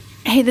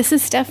Hey, this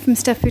is Steph from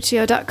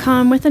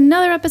StephFuccio.com with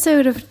another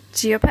episode of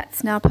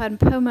GeoPets, Now Pod and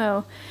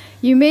Pomo.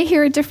 You may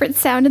hear a different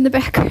sound in the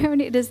background.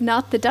 It is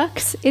not the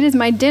ducks. It is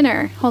my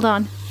dinner. Hold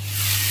on.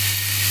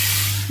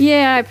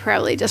 Yeah, I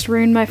probably just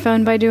ruined my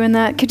phone by doing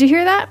that. Could you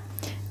hear that?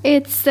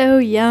 It's so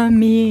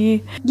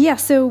yummy. Yeah,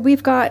 so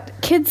we've got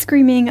kids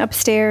screaming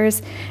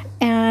upstairs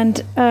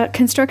and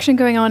construction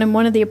going on in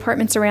one of the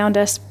apartments around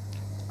us.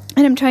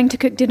 And I'm trying to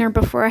cook dinner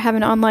before I have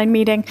an online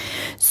meeting.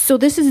 So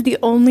this is the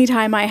only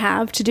time I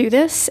have to do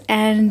this,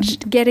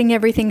 and getting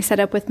everything set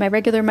up with my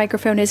regular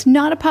microphone is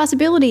not a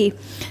possibility.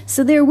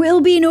 So there will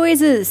be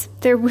noises.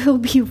 There will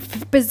be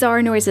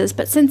bizarre noises.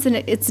 But since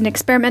it's an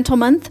experimental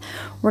month,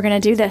 we're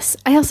going to do this.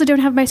 I also don't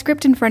have my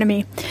script in front of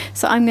me,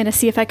 so I'm going to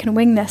see if I can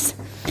wing this.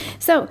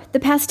 So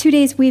the past 2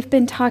 days we've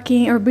been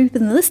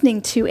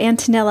listening to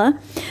Antonella,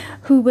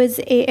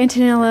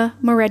 Antonella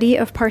Moretti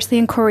of Parsley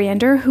and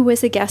Coriander, who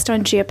was a guest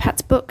on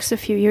GeoPets Books a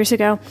few years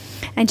ago.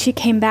 And she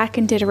came back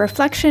and did a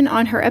reflection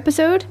on her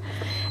episode.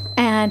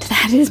 And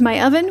that is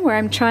my oven, where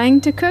I'm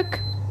trying to cook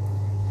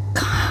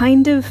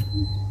kind of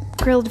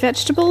grilled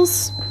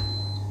vegetables,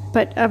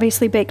 but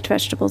obviously baked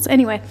vegetables.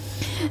 Anyway,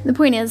 the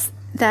point is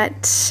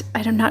that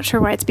I'm not sure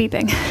why it's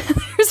beeping.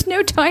 There's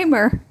no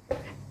timer.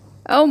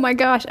 Oh my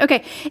gosh.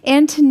 Okay.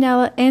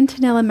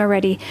 Antonella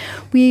Moretti.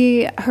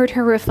 We heard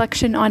her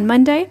reflection on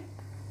Monday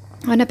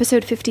on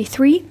episode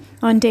 53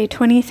 on day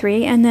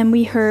 23. And then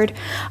we heard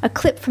a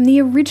clip from the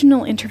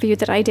original interview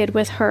that I did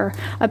with her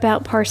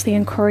about parsley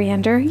and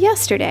coriander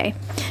yesterday.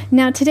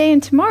 Now, today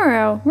and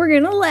tomorrow, we're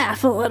going to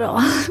laugh a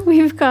little.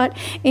 We've got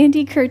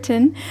Andy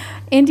Curtin.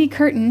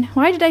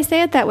 Why did I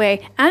say it that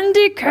way?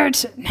 Andy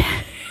Curtin.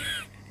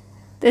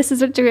 This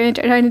is what trying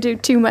to do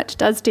too much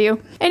does to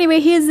you. Anyway,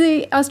 he is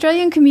the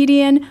Australian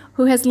comedian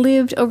who has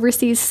lived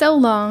overseas so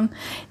long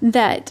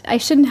that I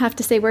shouldn't have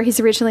to say where he's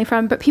originally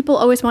from, but people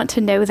always want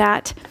to know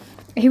that.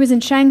 He was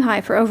in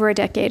Shanghai for over a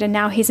decade, and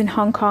now he's in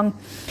Hong Kong.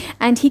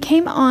 And he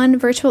came on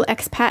Virtual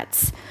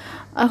Expats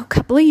a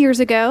couple of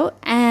years ago,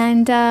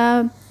 and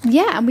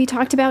we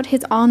talked about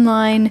his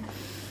onlineness,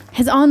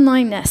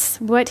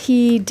 what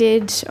he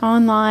did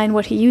online,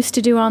 what he used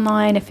to do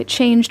online, if it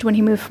changed when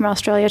he moved from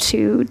Australia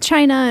to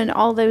China, and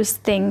all those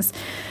things.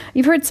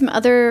 You've heard some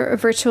other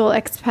Virtual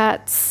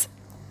Expats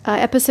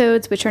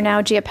episodes, which are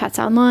now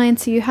GeoPets Online,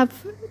 so you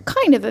have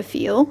kind of a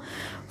feel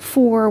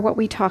for what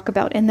we talk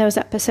about in those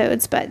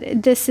episodes, but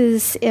this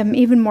is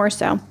even more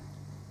so.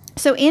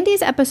 So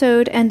Andy's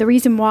episode, and the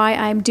reason why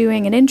I'm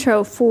doing an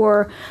intro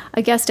for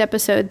a guest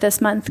episode this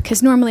month,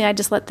 because normally I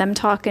just let them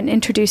talk and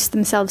introduce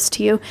themselves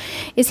to you,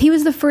 is he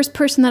was the first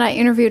person that I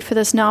interviewed for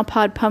this Now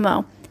Pod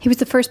Pomo. He was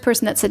the first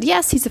person that said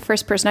yes. He's the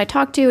first person I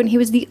talked to, and he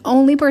was the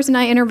only person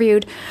I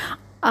interviewed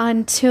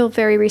until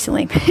very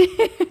recently.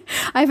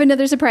 I have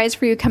another surprise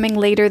for you coming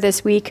later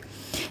this week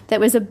that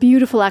was a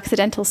beautiful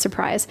accidental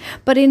surprise.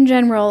 But in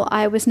general,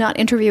 I was not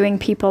interviewing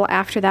people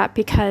after that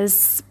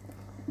because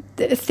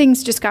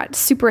things just got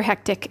super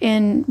hectic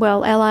in,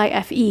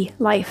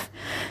 life.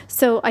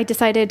 So I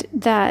decided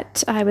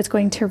that I was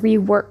going to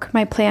rework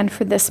my plan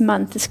for this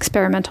month, this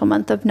experimental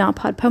month of Now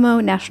Pod Pomo,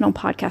 National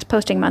Podcast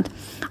Posting Month.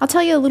 I'll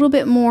tell you a little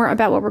bit more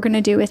about what we're going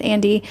to do with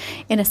Andy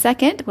in a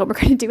second, what we're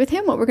going to do with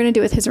him, what we're going to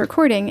do with his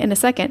recording in a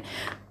second.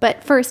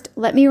 But first,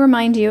 let me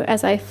remind you,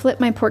 as I flip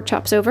my pork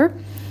chops over,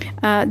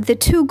 the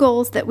two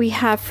goals that we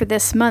have for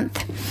this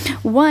month.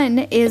 One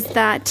is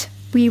that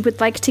we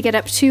would like to get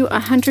up to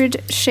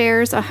 100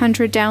 shares,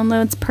 100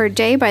 downloads per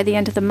day by the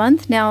end of the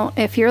month. Now,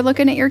 if you're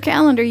looking at your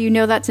calendar, you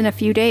know that's in a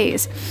few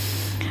days.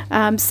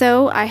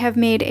 So I have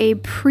made a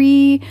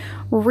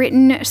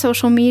pre-written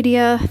social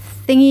media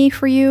thingy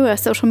for you, a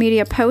social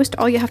media post.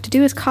 All you have to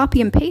do is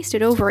copy and paste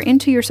it over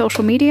into your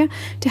social media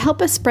to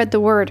help us spread the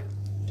word.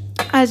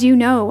 As you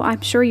know,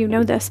 I'm sure you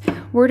know this,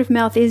 word of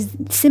mouth is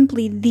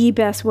simply the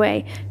best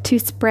way to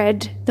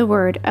spread the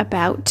word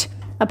about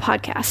a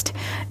podcast.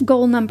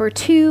 Goal number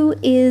 2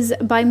 is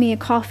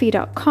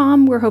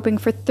buymeacoffee.com. We're hoping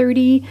for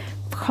 30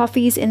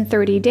 coffees in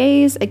 30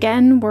 days.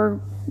 Again, we're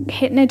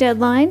hitting a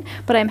deadline,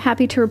 but I'm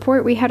happy to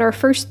report we had our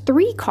first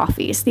 3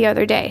 coffees the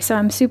other day. So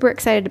I'm super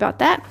excited about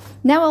that.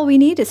 Now all we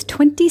need is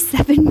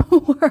 27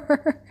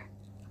 more.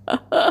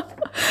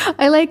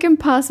 I like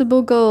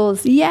impossible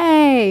goals.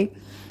 Yay!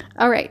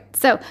 All right.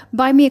 So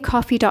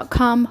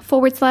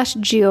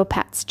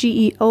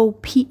buymeacoffee.com/geopats,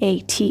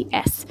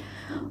 GEOPATS.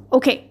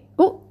 Okay.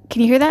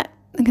 Can you hear that?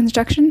 The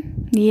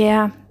construction?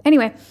 Yeah.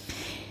 Anyway,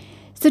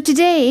 so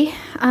today,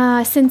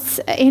 since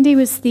Andy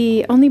was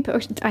the only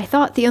person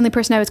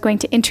I was going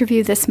to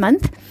interview this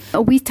month,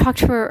 we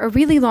talked for a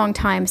really long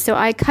time. So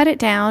I cut it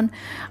down.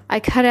 I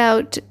cut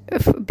out,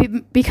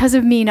 because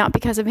of me, not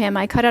because of him,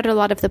 I cut out a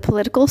lot of the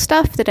political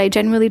stuff that I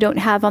generally don't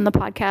have on the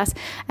podcast.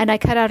 And I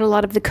cut out a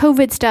lot of the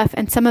COVID stuff.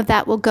 And some of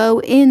that will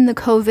go in the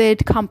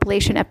COVID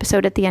compilation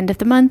episode at the end of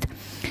the month.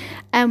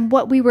 And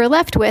what we were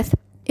left with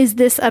is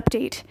this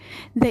update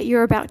that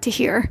you're about to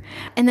hear.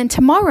 And then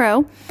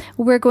tomorrow,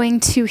 we're going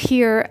to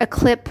hear a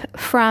clip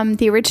from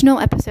the original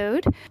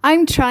episode.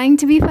 I'm trying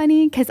to be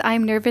funny because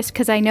I'm nervous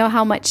because I know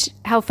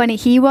how funny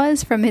he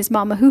was from his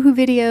Mama Hoo Hoo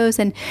videos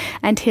and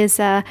his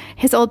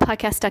old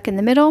podcast Stuck in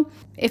the Middle.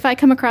 If I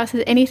come across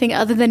as anything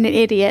other than an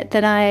idiot,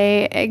 then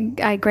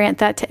I grant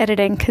that to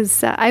editing,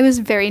 because I was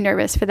very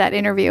nervous for that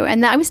interview.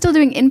 And I was still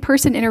doing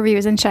in-person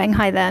interviews in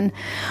Shanghai then.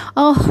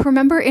 Oh,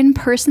 remember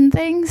in-person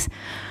things?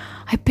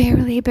 I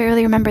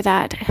barely remember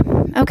that.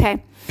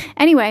 Okay.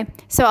 Anyway,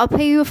 so I'll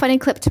play you a funny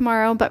clip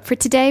tomorrow, but for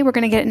today, we're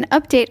going to get an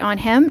update on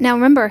him. Now,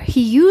 remember,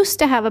 he used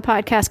to have a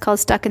podcast called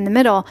Stuck in the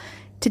Middle.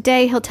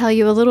 Today, he'll tell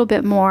you a little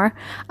bit more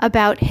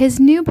about his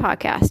new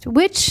podcast,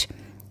 which,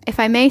 if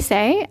I may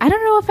say, I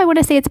don't know if I want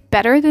to say it's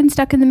better than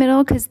Stuck in the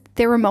Middle, because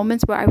there were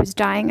moments where I was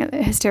dying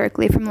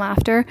hysterically from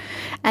laughter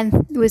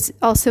and was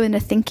also in a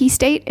thinky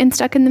state in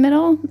Stuck in the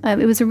Middle.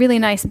 It was a really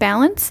nice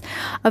balance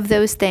of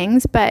those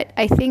things, but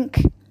I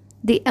think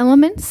the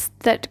elements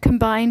that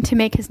combine to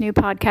make his new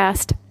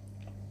podcast,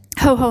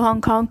 Ho Ho Hong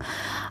Kong,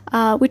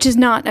 which is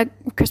not a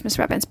Christmas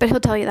reference, but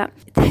he'll tell you that.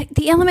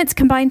 The elements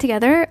combined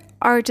together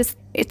are just,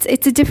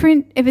 it's a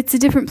different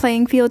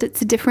playing field.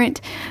 It's a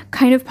different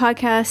kind of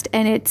podcast,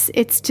 and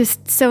it's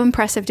just so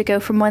impressive to go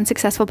from one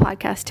successful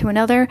podcast to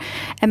another.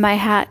 And my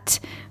hat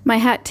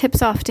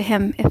tips off to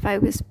him if I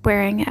was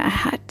wearing a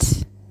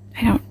hat.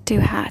 I don't do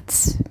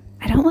hats.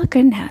 I don't look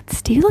good in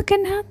hats. Do you look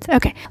good in hats?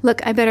 Okay.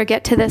 Look, I better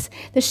get to this.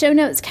 The show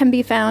notes can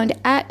be found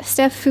at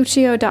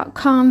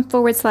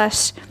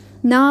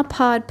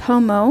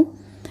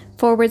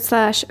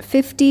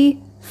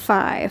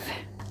stephfuccio.com/napodpomo/55.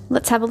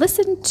 Let's have a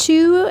listen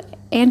to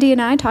Andy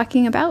and I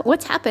talking about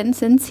what's happened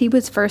since he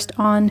was first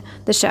on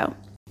the show.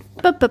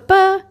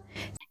 Ba-ba-ba.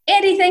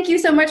 Andy, thank you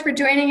so much for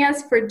joining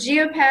us for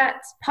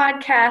Geopat's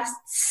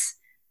Podcast's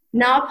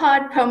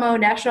NaPod Pomo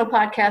National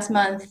Podcast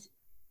Month.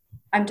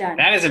 I'm done.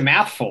 That is a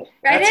mouthful.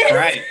 Right? That's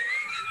great.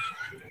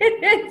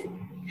 It is.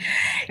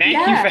 Thank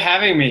you for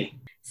having me.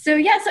 So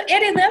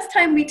Andy, last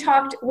time we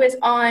talked was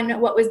on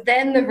what was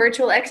then the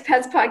Virtual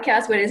Expats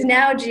Podcast, what is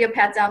now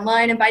Geopats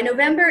Online, and by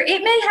November,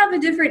 it may have a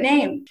different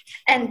name.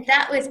 And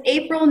that was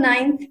April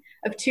 9th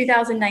of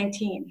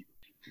 2019.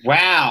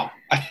 Wow.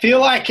 I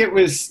feel like it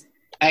was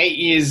 8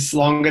 years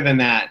longer than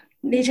that.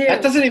 Me too.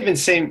 That doesn't even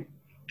seem,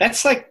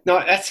 that's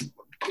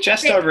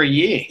just over a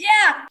year.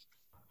 Yeah.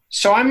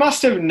 So I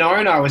must have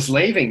known I was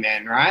leaving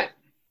then, right?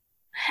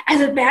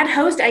 As a bad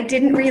host, I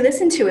didn't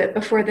re-listen to it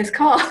before this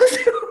call.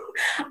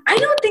 I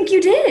don't think you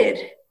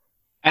did.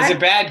 As a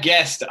bad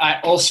guest, I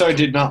also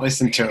did not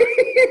listen to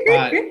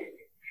it.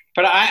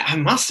 But I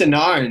must have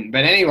known.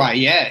 But anyway,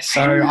 yeah.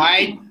 So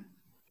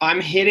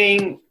I'm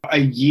hitting a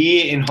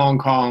year in Hong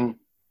Kong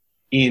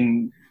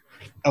in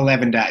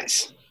 11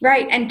 days.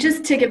 Right. And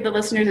just to give the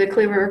listeners a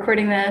clue, we're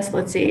recording this,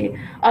 let's see,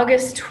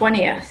 August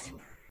 20th.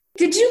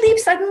 Did you leave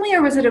suddenly,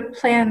 or was it a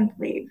planned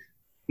leave?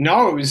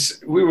 No,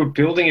 we were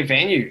building a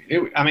venue.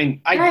 I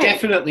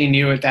definitely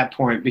knew at that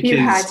point because you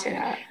had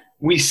to.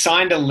 We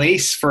signed a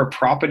lease for a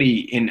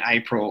property in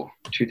April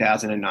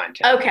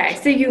 2019. Okay,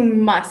 so you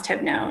must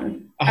have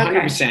known.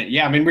 100%. Okay.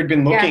 Yeah, we'd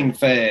been looking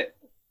for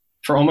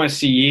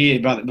almost a year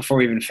before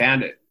we even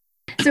found it.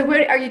 So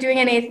are you doing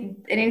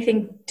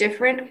anything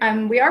different?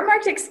 We are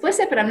marked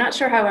explicit, but I'm not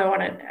sure how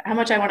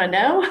much I want to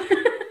know.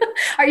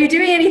 Are you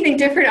doing anything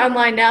different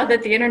online now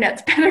that the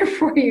internet's better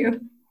for you?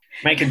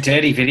 Making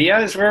dirty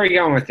videos? Where are we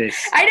going with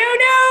this? I don't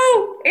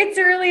know. It's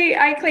early.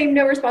 I claim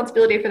no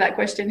responsibility for that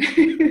question.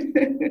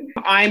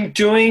 I'm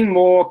doing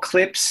more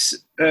clips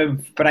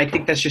but I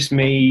think that's just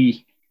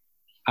me,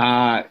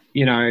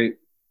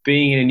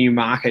 being in a new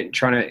market,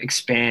 trying to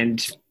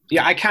expand.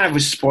 Yeah, I kind of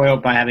was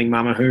spoiled by having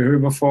Mama Hoo Hoo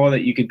before,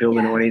 that you could build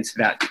an audience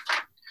without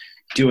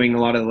doing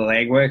a lot of the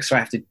legwork. So I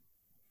have to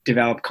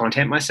develop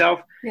content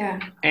myself. Yeah.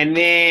 And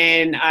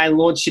then I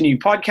launched a new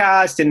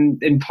podcast, and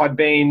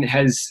Podbean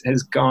has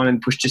gone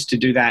and pushed us to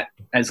do that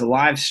as a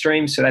live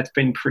stream. So that's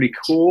been pretty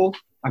cool.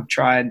 I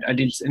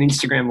did an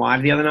Instagram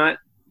live the other night.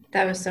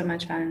 That was so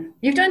much fun.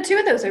 You've done 2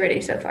 of those already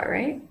so far,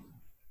 right?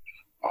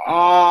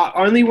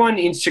 Only one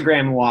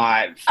Instagram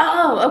live.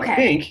 Oh, okay. I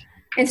think.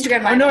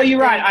 Instagram live. Oh, no, you're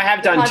right. I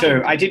have done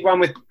 2. I did one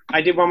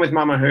with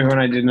Mama Hoo Hoo,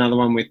 and I did another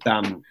one with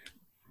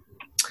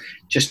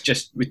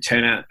just with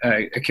Turner,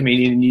 a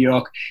comedian in New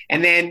York.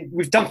 And then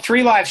we've done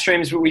 3 live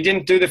streams, but we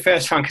didn't do the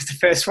first one because the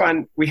first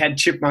one we had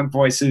chipmunk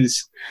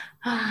voices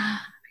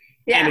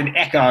and an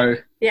echo.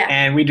 Yeah.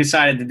 And we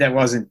decided that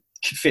wasn't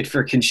fit for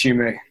a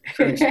consumer.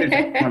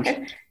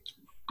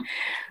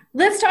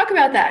 Let's talk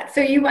about that.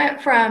 So you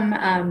went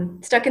from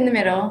Stuck in the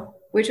Middle,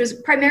 which was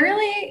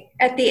primarily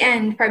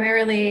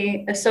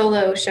a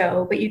solo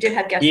show, but you did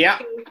have guests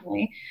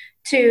occasionally,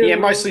 to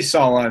mostly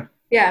solo.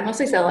 Yeah,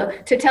 mostly solo.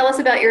 To tell us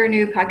about your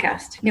new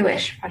podcast,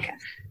 newish podcast.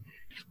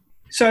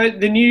 So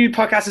the new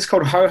podcast is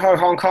called Ho Ho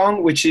Hong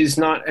Kong, which is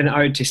not an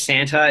ode to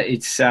Santa.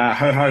 It's Ho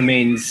Ho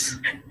means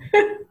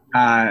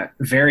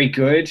very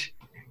good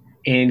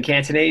in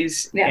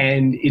Cantonese. Yeah.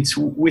 And it's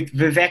with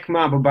Vivek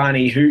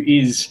Mahbubani, who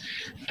is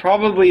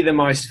probably the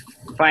most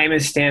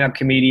famous stand-up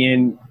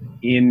comedian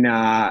in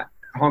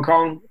Hong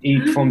Kong. He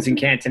performs in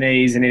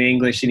Cantonese and in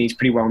English, and he's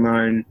pretty well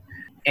known.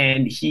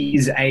 And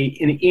he's an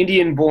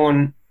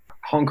Indian-born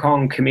Hong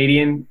Kong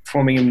comedian,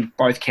 performing in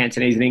both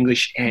Cantonese and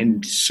English,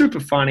 and super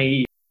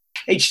funny.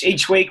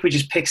 Each week we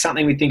just pick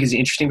something we think is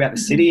interesting about the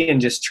city and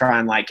just try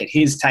and like get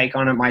his take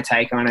on it, my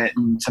take on it,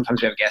 and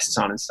sometimes we have guests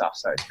on and stuff.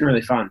 So it's been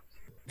really fun.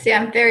 See,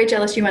 I'm very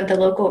jealous you went the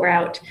local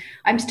route.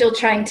 I'm still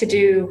trying to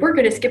do, we're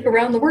going to skip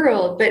around the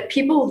world, but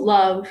people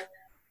love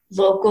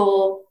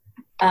local,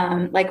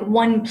 like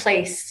one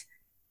place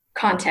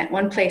content,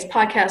 one place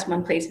podcast,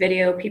 one place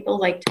video. People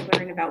like to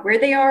learn about where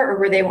they are or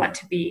where they want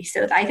to be.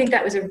 So I think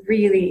that was a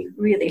really,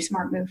 really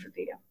smart move for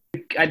you.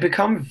 I'd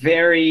become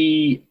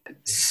very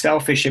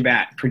selfish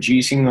about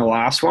producing the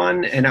last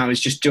one, and I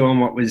was just doing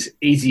what was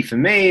easy for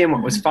me and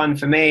what was fun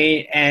for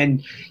me,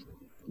 and a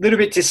little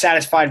bit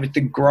dissatisfied with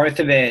the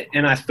growth of it.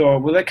 And I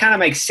thought, well, that kind of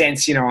makes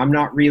sense. You know, I'm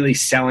not really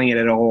selling it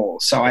at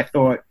all. So I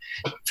thought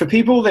for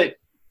people that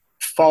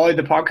followed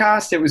the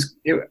podcast,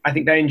 I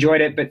think they enjoyed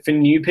it. But for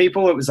new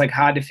people, it was like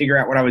hard to figure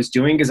out what I was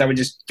doing because I would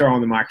just throw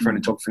on the microphone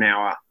and talk for an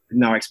hour.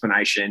 No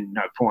explanation,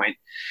 no point.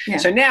 Yeah.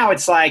 So now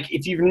it's like,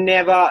 if you've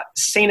never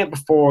seen it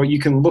before, you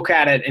can look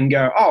at it and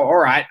go, oh, all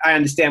right, I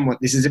understand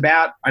what this is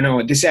about. I know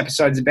what this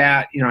episode's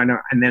about, you know, I know,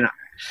 and then I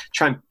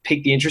try and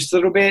pick the interest a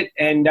little bit.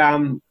 And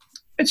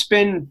it's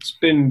been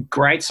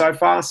great so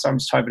far. So I'm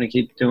just hoping to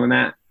keep doing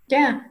that.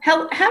 Yeah.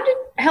 How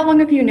long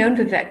have you known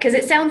Vivek? Because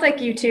it sounds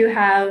like you two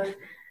have,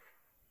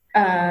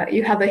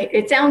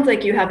 it sounds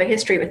like you have a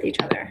history with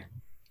each other.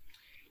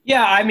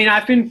 Yeah, I mean,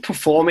 I've been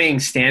performing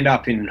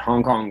stand-up in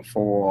Hong Kong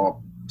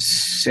for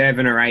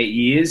 7 or 8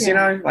 years, you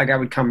know? Like I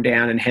would come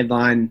down and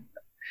headline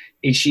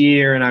each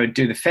year and I would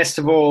do the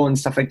festival and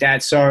stuff like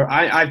that. So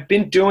I've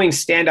been doing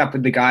stand-up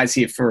with the guys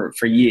here for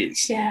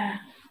years. Yeah.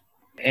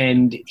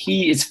 And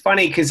it's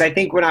funny because I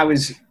think when I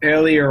was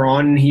earlier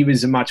on, he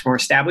was a much more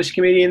established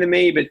comedian than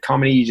me, but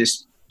comedy, you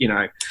just, you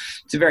know,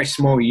 it's a very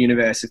small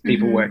universe of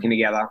people working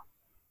together.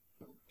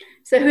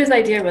 So whose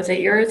idea was it?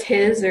 Yours,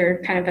 his,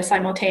 or kind of a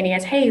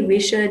simultaneous, hey, we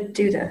should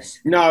do this?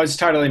 No, it's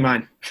totally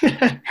mine.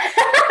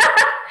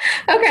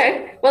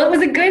 Okay. Well, it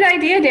was a good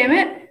idea, damn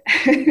it.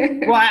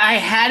 Well, I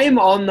had him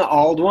on the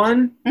old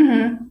one,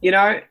 you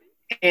know,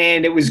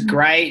 and it was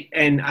great.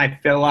 And I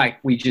feel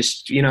like we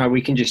just, you know, we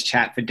can just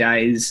chat for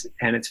days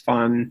and it's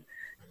fun.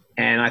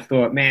 And I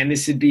thought, man,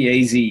 this would be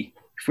easy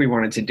if we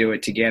wanted to do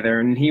it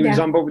together. And he was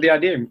on board with the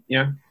idea, you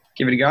know,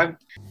 give it a go.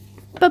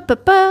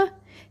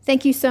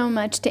 Thank you so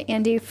much to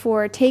Andy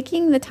for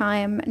taking the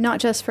time, not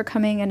just for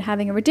coming and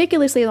having a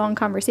ridiculously long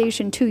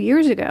conversation 2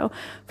 years ago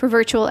for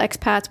Virtual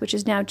Expats, which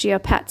is now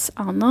Geopets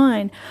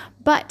Online,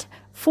 but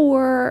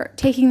for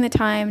taking the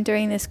time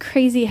during this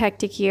crazy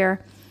hectic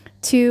year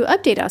to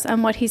update us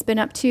on what he's been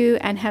up to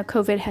and how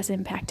COVID has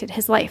impacted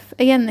his life.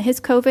 Again, his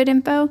COVID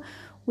info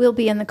will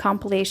be in the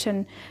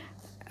compilation.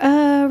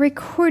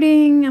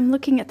 Recording, I'm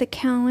looking at the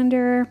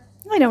calendar.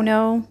 I don't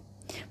know.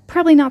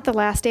 Probably not the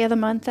last day of the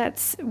month.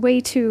 That's way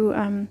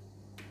too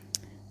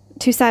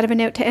sad of a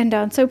note to end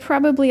on. So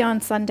probably on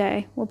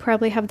Sunday, we'll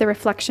probably have the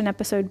reflection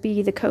episode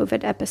be the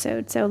COVID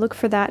episode. So look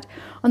for that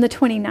on the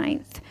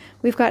 29th.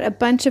 We've got a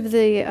bunch of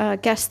the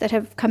guests that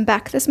have come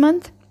back this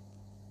month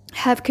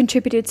have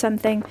contributed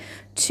something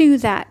to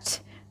that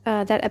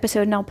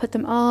episode, and I'll put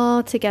them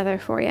all together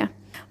for you.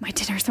 My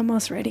dinner's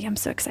almost ready. I'm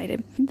so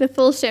excited. The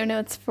full show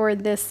notes for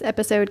this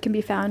episode can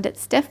be found at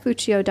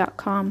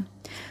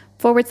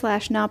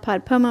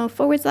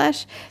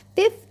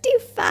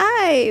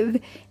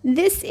stephbuccio.com/napodpomo/55.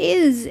 This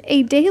is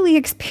a daily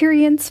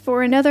experience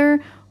for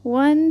another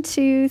 1,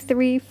 2,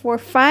 3, 4,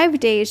 5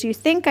 days. You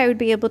think I would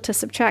be able to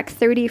subtract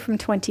 30 from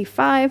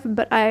 25,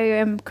 but I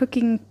am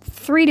cooking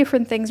 3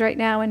 different things right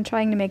now and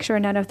trying to make sure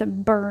none of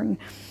them burn.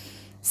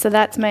 So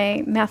that's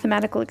my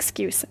mathematical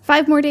excuse.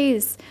 5 more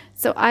days.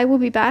 So I will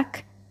be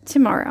back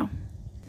tomorrow.